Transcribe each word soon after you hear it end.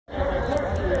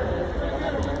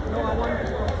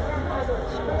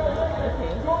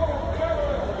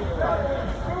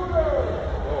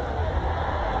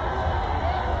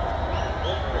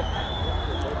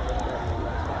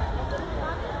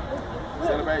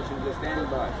celebrations are standing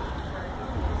by.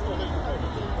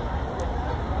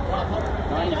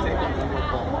 90 seconds on your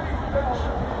call.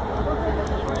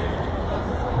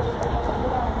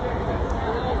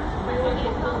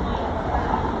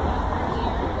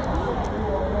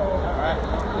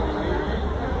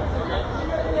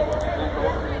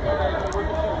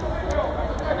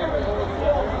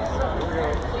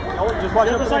 Just watch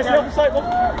the other side,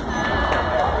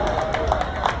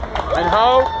 And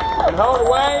hold,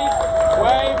 wave.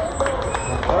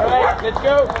 All right, let's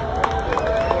go.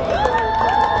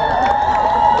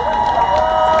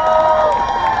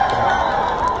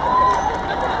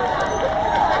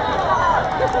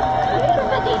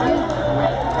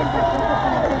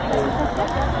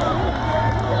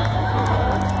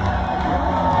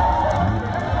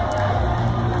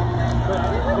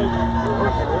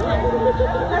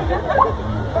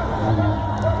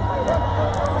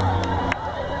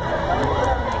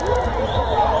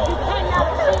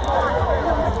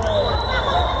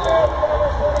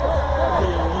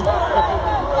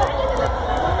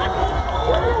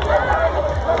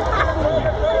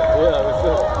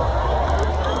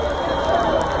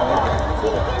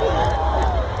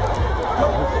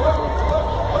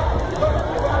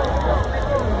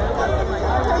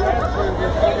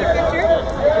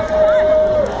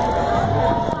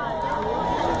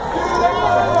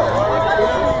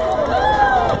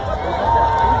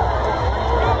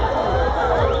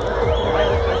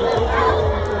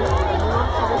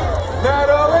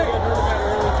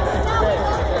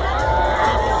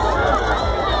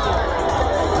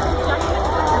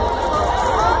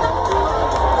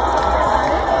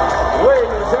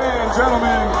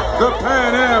 The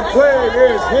Pan Am plane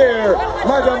is here.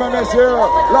 Mesdames et messieurs,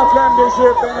 la flamme des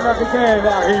jeux pan-américains est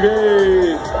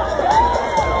arrivée.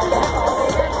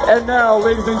 And now,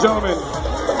 ladies and gentlemen,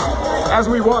 as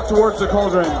we walk towards the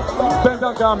cauldron,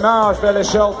 pendant qu'on marche vers les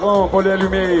chaldrons pour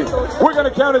l'allumer, we're going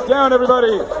to count it down,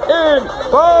 everybody, in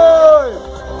 5.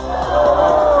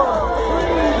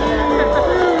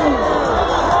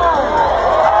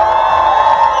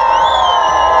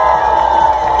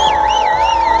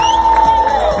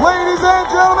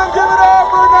 Gentlemen, give it up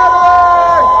for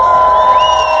Natalie!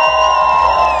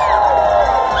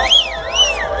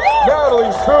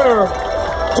 Natalie Spooner,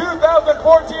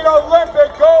 2014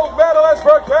 Olympic gold medalist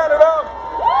for Canada.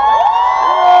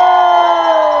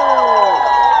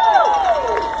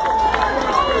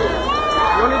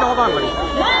 You need to hold on, buddy.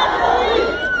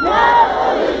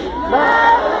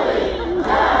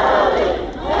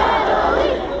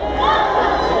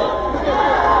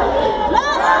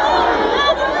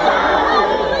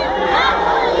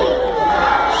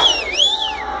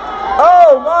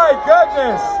 Oh my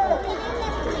goodness!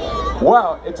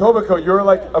 Wow, Etobicoke, you're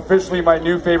like officially my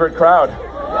new favorite crowd.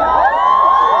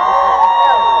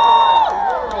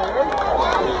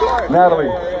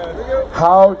 Natalie,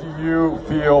 how do you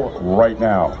feel right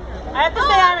now? I have to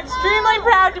say I'm extremely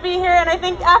proud to be here, and I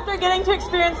think after getting to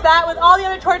experience that with all the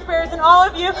other torchbearers and all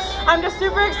of you, I'm just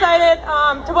super excited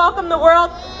to welcome the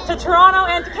world to Toronto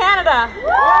and to Canada.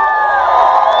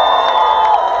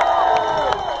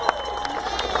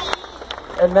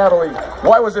 And Natalie,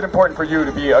 why was it important for you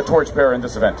to be a torchbearer in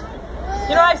this event?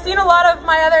 You know, I've seen a lot of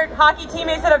my other hockey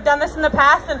teammates that have done this in the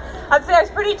past, and I'd say I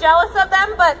was pretty jealous of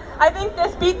them, but I think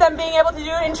this beat them being able to do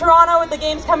it in Toronto with the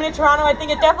games coming to Toronto. I think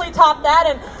it definitely topped that,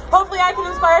 and hopefully I can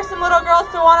inspire some little girls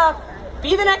to want to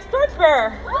be the next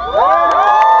torchbearer.